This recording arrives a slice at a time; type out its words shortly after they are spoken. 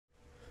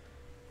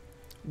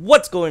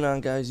What's going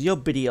on, guys? Yo,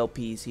 Biddy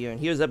LPs here, and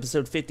here's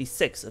episode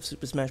 56 of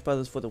Super Smash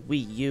Bros. For the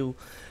Wii U.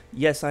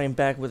 Yes, I am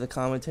back with a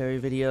commentary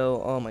video.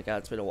 Oh my god,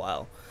 it's been a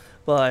while.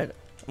 But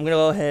I'm gonna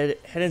go head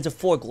into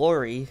For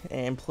Glory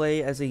and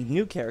play as a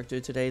new character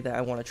today that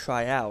I want to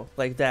try out.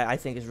 Like, that I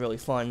think is really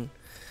fun.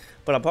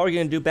 But I'm probably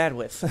gonna do bad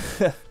with,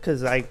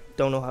 because I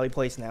don't know how he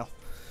plays now.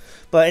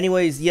 But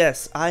anyways,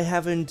 yes, I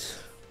haven't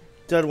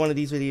done one of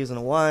these videos in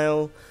a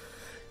while,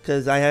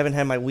 because I haven't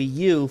had my Wii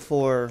U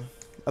for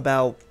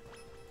about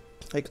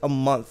like a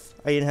month.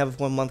 I didn't have it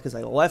for 1 month because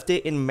I left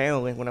it in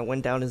Maryland when I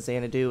went down to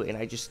Xanadu, and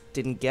I just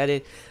didn't get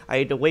it. I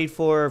had to wait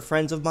for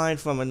friends of mine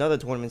from another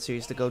tournament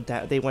series to go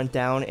down. They went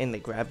down and they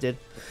grabbed it.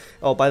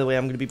 Oh, by the way,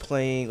 I'm gonna be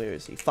playing, where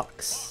is he?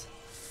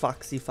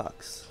 Foxy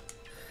Fox.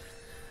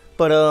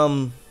 But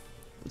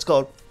it's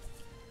called.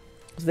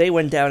 They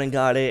went down and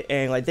got it,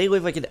 and like they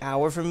live like an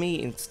hour from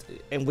me,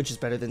 and which is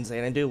better than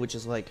Xanadu, which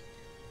is like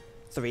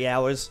 3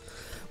 hours.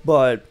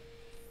 But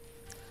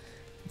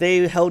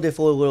they held it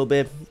for a little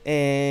bit,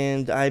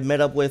 and I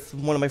met up with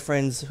one of my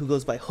friends who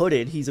goes by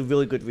Hooded. He's a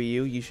really good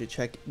WiiU. You should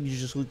check. You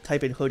just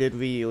type in Hooded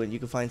WiiU, and you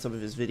can find some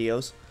of his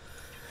videos.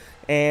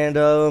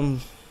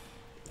 And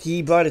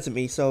he brought it to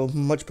me, so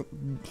much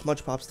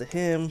props to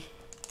him.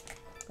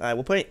 All right,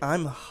 we'll play.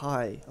 I'm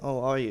high.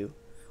 Oh, are you?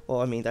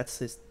 Well, I mean that's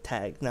his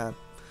tag, not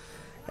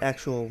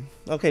actual.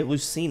 Okay,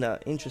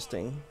 Lucina.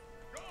 Interesting.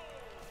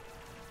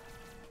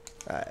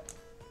 All right.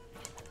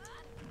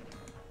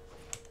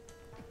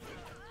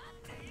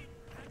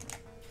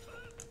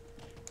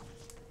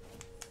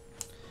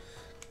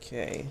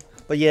 Okay,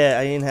 but yeah,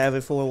 I didn't have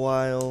it for a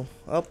while.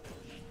 Oh,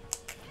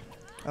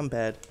 I'm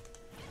bad.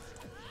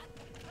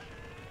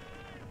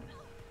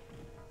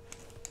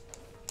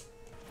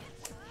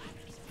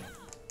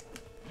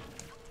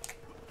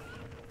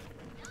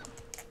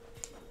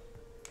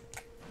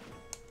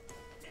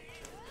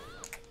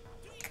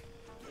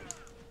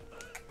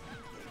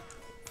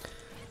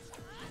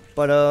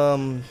 But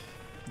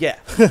yeah,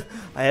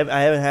 I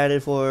haven't had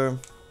it for,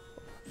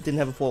 didn't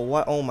have it for a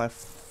while. Oh my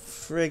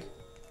frig.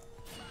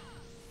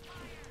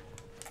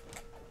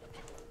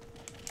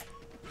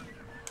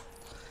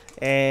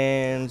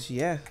 And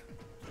yeah,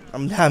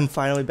 I'm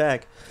finally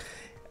back.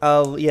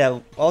 Yeah,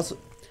 also,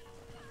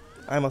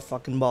 I'm a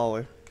fucking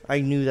baller.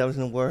 I knew that was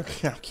gonna work.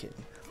 I'm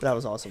kidding, but that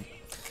was awesome.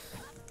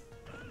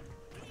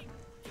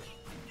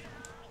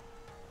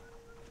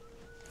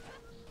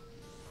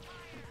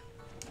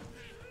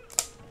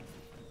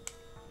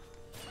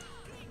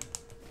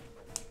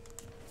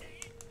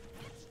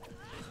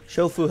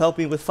 Shofu, help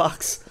me with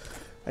Fox.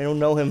 I don't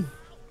know him.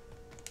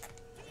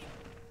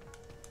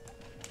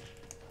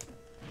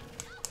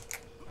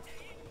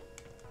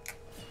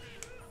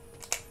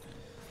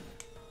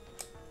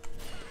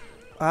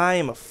 I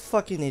am a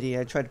fucking idiot.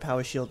 I tried to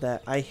power shield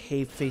that. I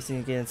hate facing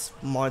against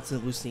Marts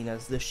and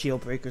Lucinas. The shield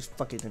breakers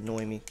fucking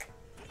annoy me.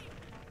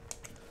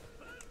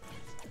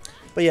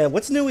 But yeah,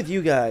 what's new with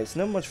you guys?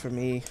 Not much for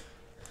me.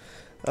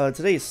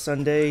 Today is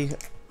Sunday,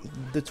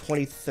 the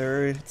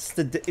 23rd.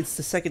 It's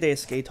the second day of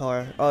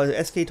Skatar.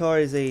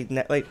 Skatar is a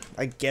like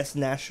I guess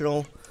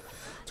national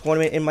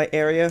tournament in my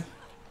area.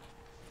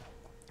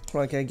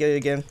 Hold on, can I get it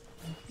again?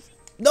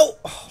 No,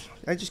 oh,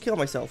 I just killed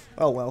myself.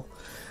 Oh well,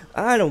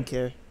 I don't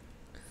care.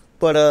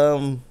 But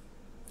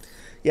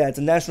yeah, it's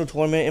a national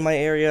tournament in my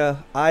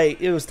area.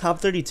 It was top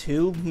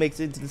 32,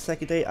 makes it to the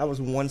second day. I was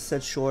one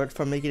set short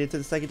from making it to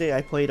the second day.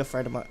 I played a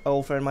friend of my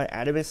old friend of mine,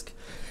 Adamisk,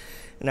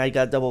 and I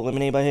got double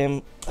eliminated by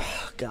him.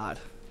 Oh, God,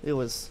 it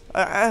was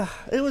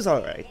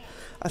all right.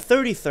 A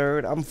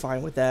 33rd, I'm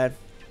fine with that.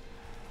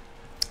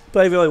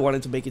 But I really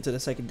wanted to make it to the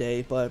second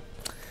day. But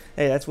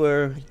hey, that's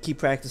where you keep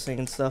practicing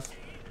and stuff.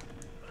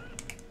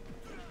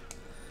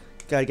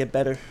 Gotta get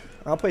better.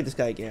 I'll play this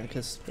guy again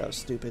because that was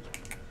stupid.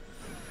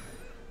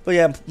 But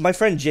yeah, my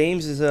friend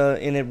James is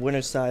in a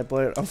winner's side,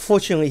 but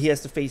unfortunately he has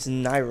to face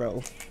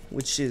Nairo,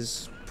 which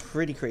is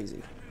pretty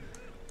crazy.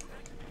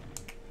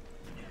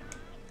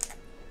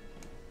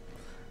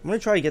 I'm gonna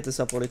try to get this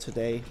uploaded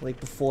today, like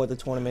before the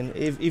tournament.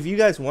 If you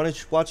guys want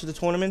to watch the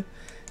tournament,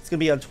 it's gonna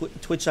be on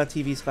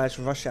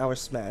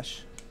twitch.tv/rushhoursmash.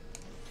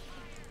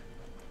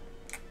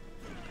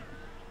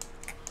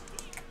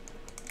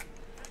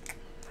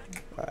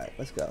 Alright,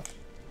 let's go.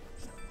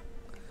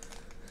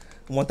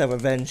 I want that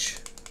revenge.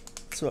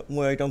 So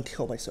where I don't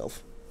kill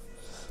myself.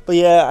 But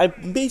yeah, I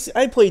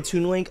played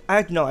Toon Link.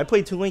 I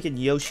played Toon Link and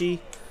Yoshi.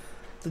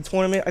 The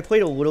tournament, I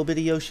played a little bit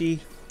of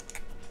Yoshi.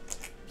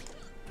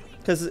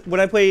 Because when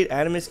I played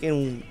Adamisk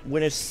in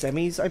Winners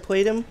Semis, I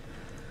played him.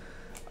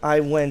 I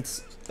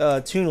went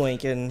Toon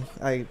Link and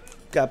I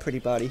got pretty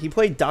body. He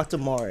played Dr.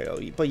 Mario,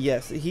 but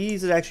yes,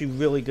 he's actually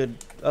really good.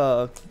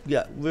 Yeah,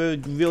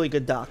 really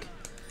good doc.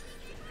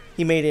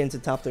 He made it into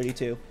top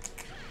 32.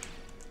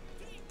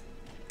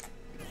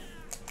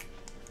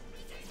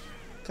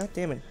 God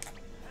damn it.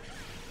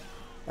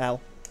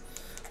 Ow.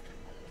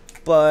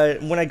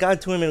 But when I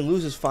got to him in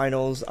losers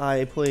finals,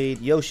 I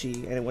played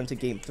Yoshi and it went to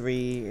game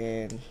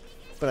 3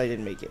 but I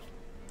didn't make it.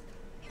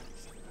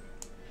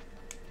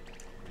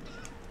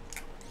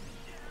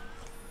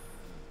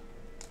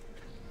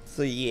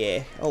 So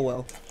yeah, oh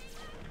well.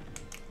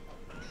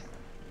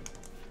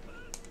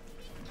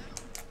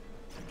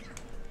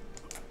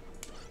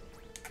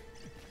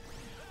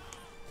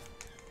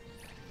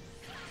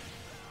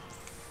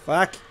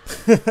 Fuck.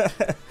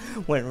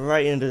 Went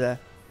right into that.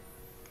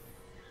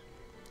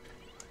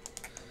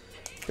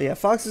 But yeah,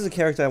 Fox is a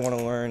character I want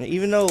to learn.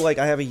 Even though, like,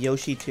 I have a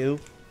Yoshi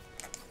too.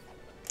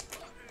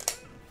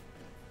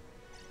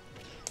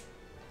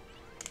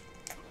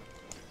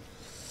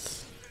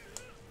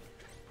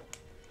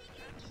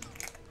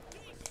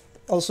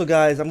 Also,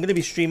 guys, I'm going to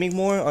be streaming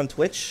more on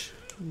Twitch.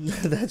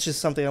 That's just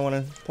something I want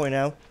to point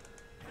out.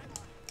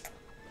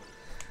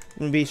 I'm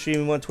going to be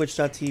streaming on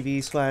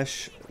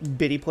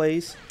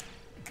twitch.tv/BiddyPlays.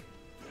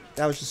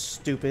 That was just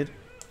stupid.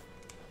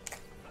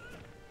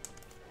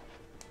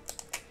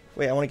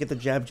 Wait, I want to get the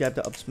jab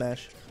to up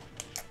smash.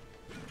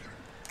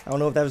 I don't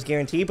know if that was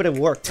guaranteed, but it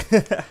worked.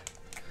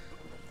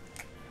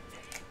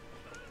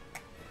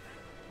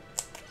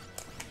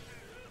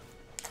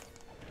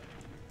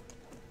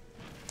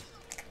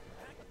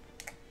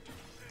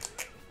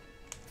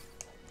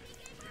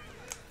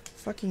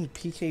 Fucking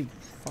PK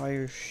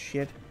fire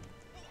shit.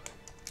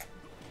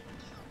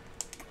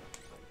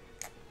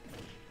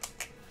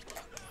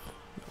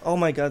 Oh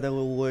my god, that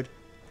little wood.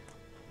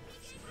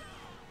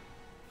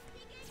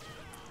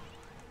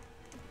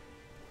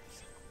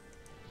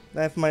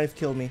 That might have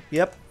killed me.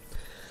 Yep.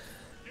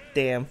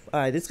 Damn.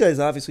 Alright, this guy's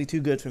obviously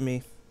too good for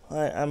me.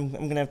 I'm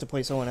gonna have to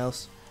play someone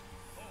else.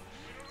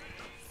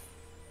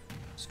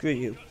 Screw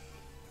you.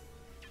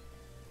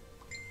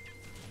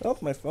 Oh,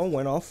 my phone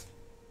went off.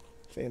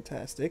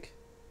 Fantastic.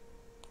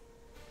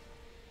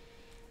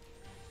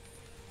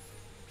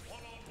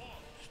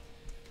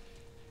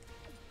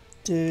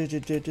 I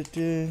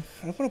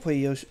want to play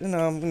Yoshi. No,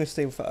 I'm gonna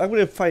stay with. I'm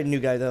gonna fight a new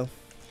guy though.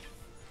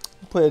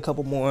 Play a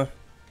couple more.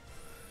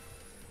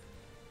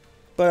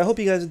 But I hope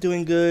you guys are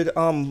doing good.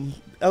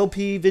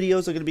 LP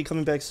videos are gonna be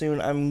coming back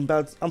soon. I'm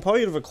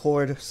probably gonna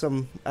record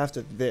some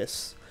after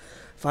this.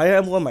 Fire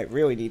Emblem I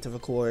really need to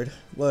record,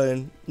 but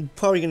I'm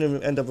probably gonna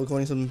end up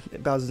recording some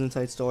Bowser's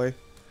Inside Story.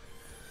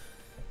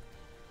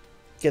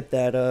 Get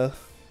that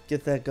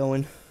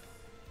going.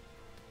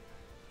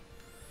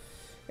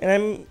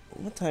 And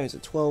what time is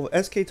it? 12.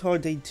 SK Tar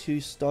Day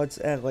 2 starts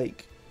at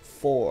like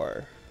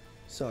 4.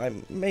 So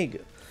I'm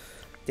mega.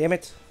 Damn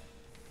it.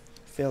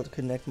 Failed to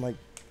connect my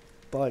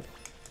butt.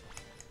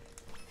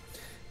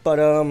 But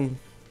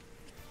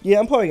yeah,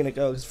 I'm probably gonna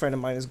go because a friend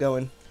of mine is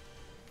going.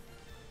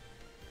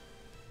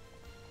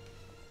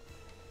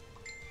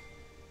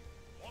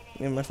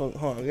 And my phone,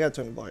 hold on, I gotta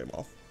turn the volume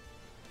off.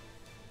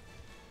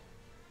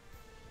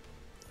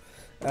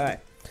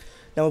 Alright.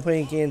 Now we're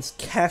playing against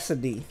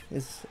Cassidy.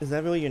 Is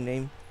that really your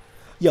name?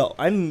 Yo,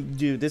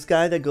 dude, this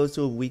guy that goes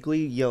to a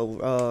weekly,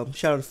 shout out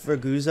to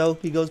Ferguzzo,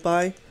 he goes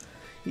by.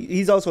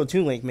 He's also a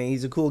Toon Link, man.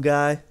 He's a cool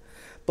guy.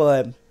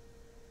 But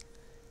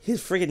his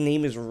friggin'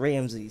 name is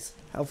Ramses.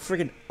 How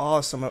friggin'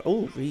 awesome.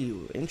 Oh,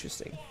 WiiU,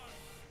 interesting.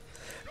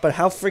 But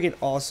how friggin'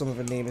 awesome of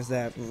a name is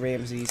that,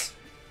 Ramses?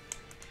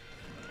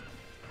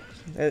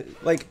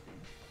 Like,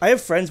 I have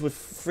friends with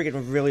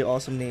friggin' really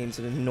awesome names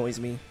and it annoys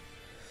me.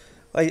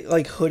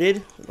 Like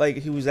Hooded, like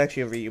he was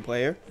actually a WiiU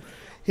player.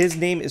 His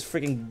name is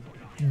friggin'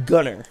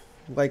 Gunner.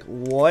 Like,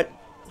 what?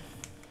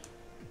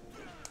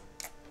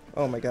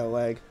 Oh my god,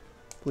 lag.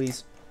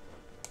 Please.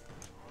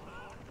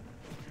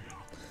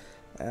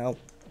 Ow.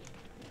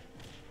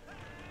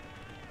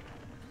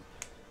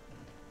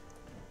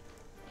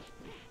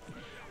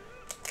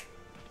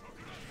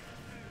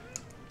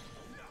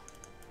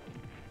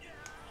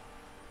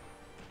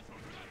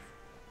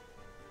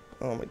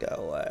 Oh my god,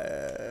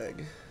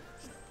 lag.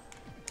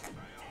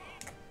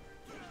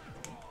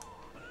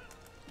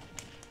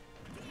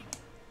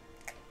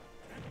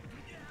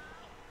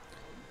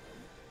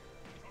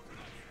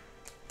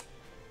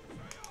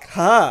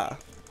 Ha!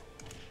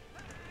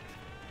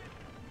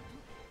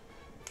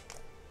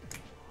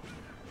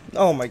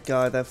 Oh my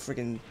god, that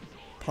freaking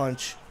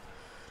punch.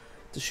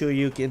 The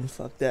Shoryuken,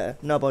 fuck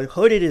that. No, but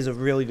Hooded is a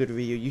really good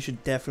WiiU. You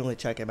should definitely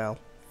check him out.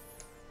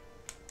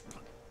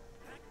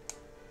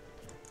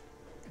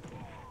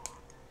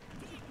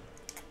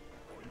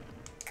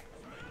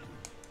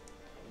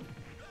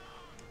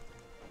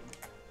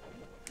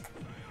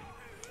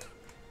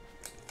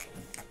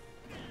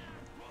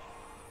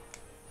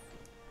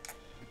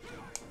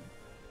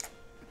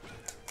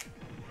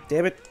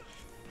 Damn it.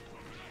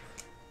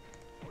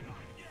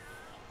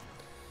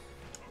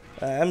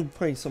 I'm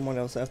playing someone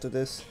else after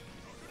this.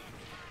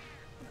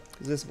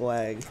 Cause this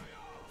lag.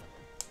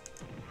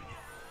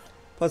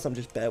 Plus I'm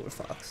just bad with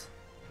Fox.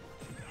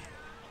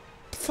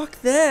 Fuck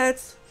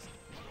that!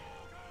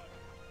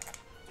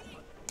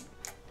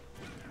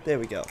 There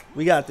we go.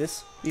 We got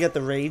this. We got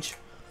the rage.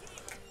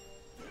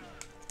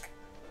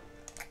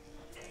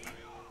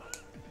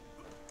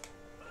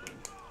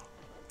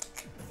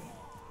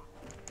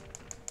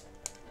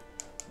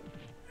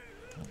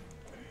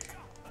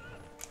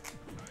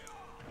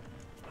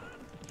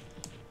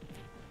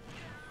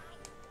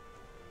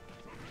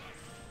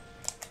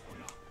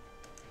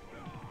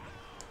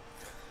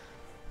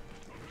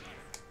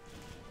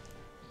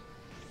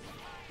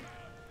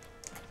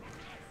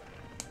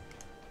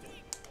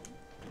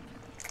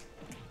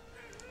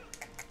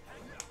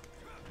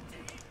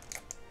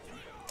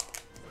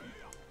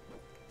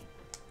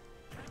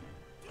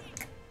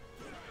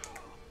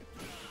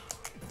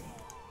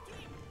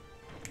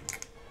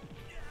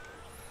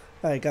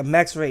 Alright, got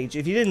max rage.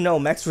 If you didn't know,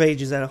 max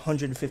rage is at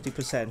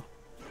 150%.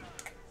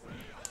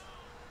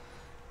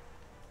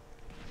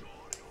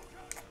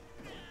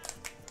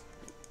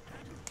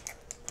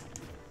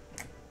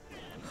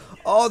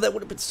 Oh, that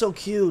would have been so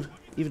cute.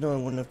 Even though I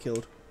wouldn't have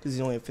killed. Because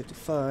he's only at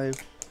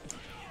 55.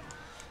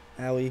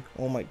 Owie.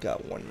 Oh my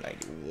god,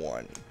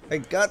 191. I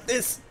got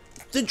this!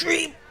 The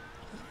dream!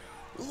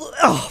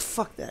 Oh,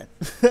 fuck that.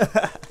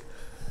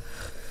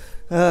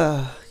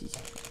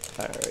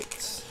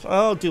 Alright.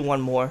 I'll do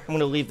one more. I'm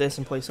gonna leave this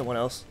and play someone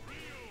else.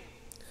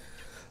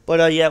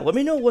 But yeah, let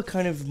me know what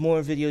kind of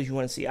more videos you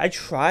want to see. I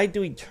tried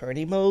doing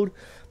tourney mode,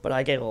 but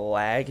I get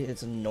lag.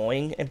 It's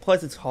annoying, and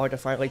plus it's hard to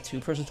find like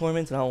two-person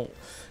tournaments. And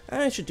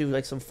I should do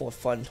like some for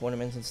fun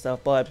tournaments and stuff,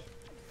 but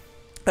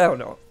I don't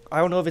know. I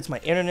don't know if it's my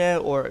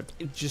internet or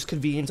it's just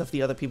convenience of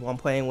the other people I'm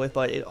playing with,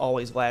 but it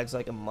always lags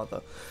like a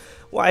mother.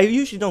 Well, I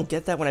usually don't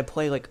get that when I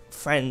play like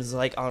friends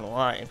like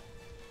online.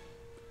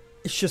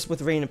 It's just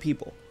with random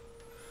people.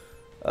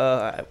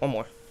 Alright, one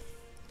more.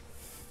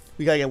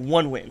 We gotta get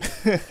one win.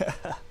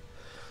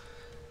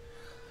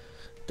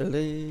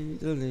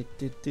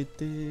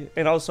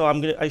 And also,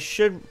 I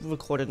should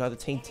record another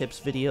Tank Tips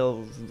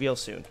video real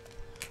soon.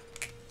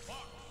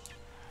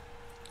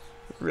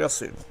 Real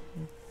soon.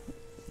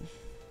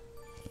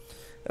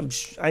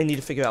 I need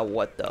to figure out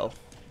what though.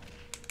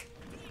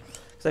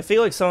 Because I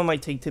feel like some of my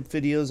Tank Tip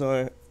videos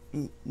are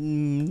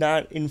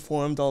not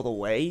informed all the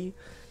way.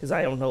 Because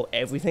I don't know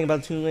everything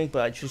about Toon Link,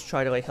 but I just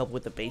try to like help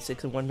with the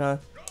basics and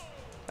whatnot.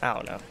 I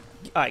don't know.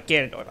 Alright,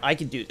 Ganondorf, I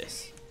can do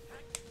this.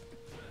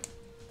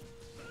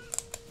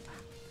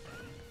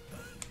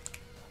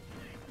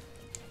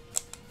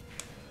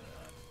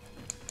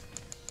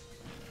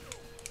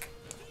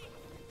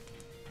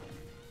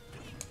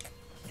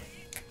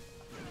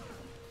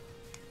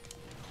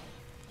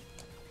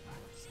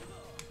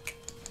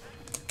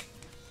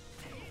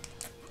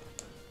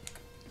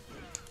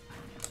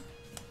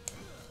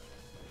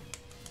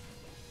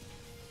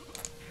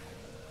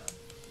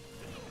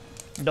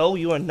 No,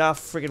 you are not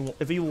friggin'.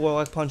 If you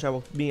Warlock Punch,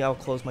 I'll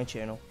close my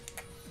channel.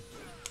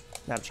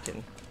 Nah, I'm just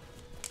kidding.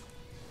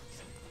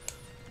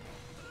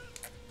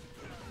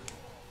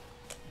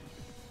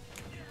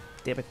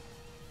 Damn it.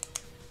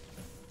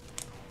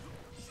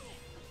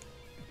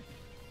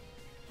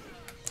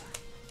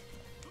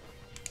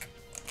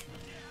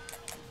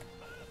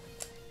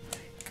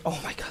 Oh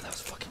my god, that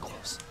was fucking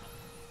close.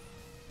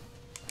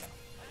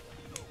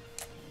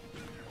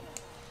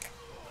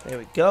 There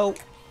we go.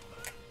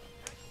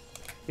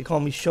 They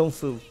call me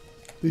Shofu.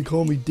 They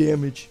call me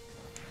Damage.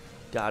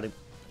 Got him.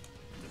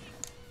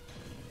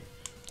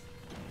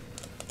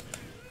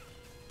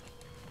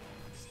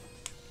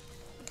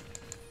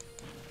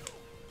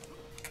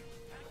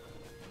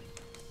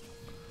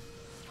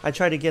 I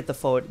try to get the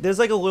forward. There's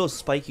like a little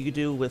spike you could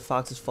do with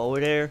Fox's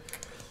forward air.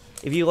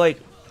 If you like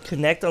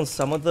connect on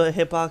some of the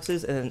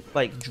hitboxes and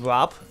like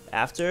drop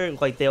after,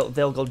 like they'll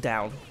go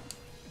down.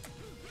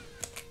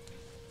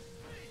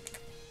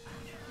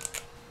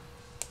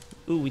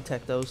 Ooh, we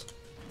tech those.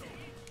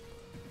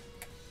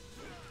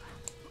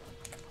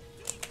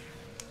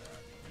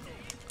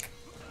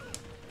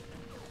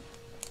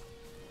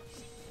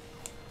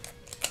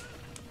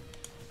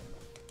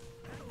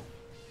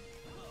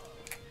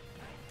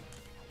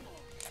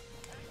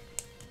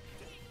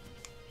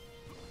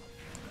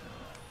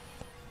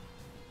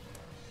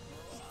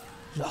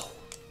 No.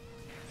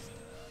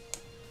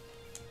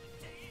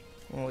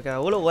 Well, we got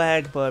a little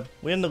lag, but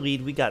we're in the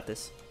lead. We got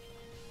this.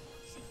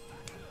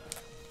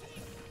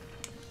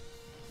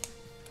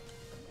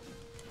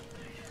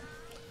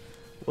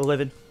 We're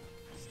living.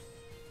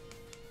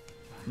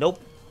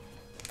 Nope.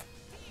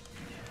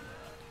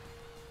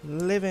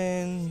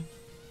 Living.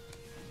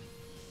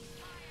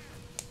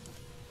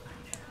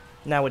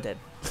 Now we're dead.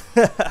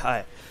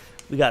 Alright.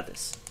 We got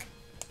this.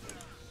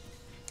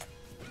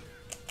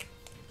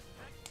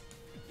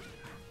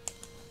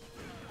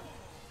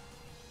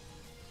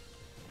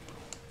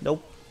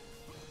 Nope.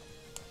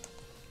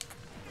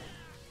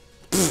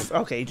 Pfft,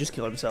 okay, he just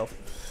killed himself.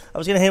 I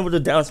was gonna hit him with a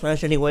down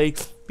smash anyway,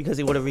 because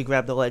he would have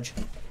re-grabbed the ledge.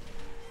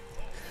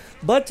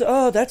 But,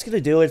 that's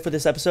gonna do it for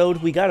this episode.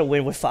 We got a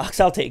win with Fox,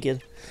 I'll take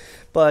it.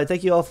 But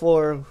thank you all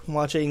for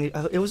watching.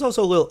 It was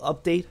also a little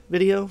update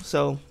video,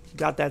 so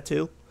got that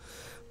too.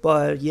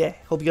 But yeah,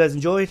 hope you guys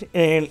enjoyed,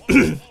 and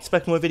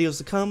expect more videos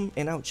to come,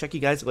 and I'll check you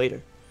guys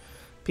later.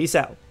 Peace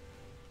out.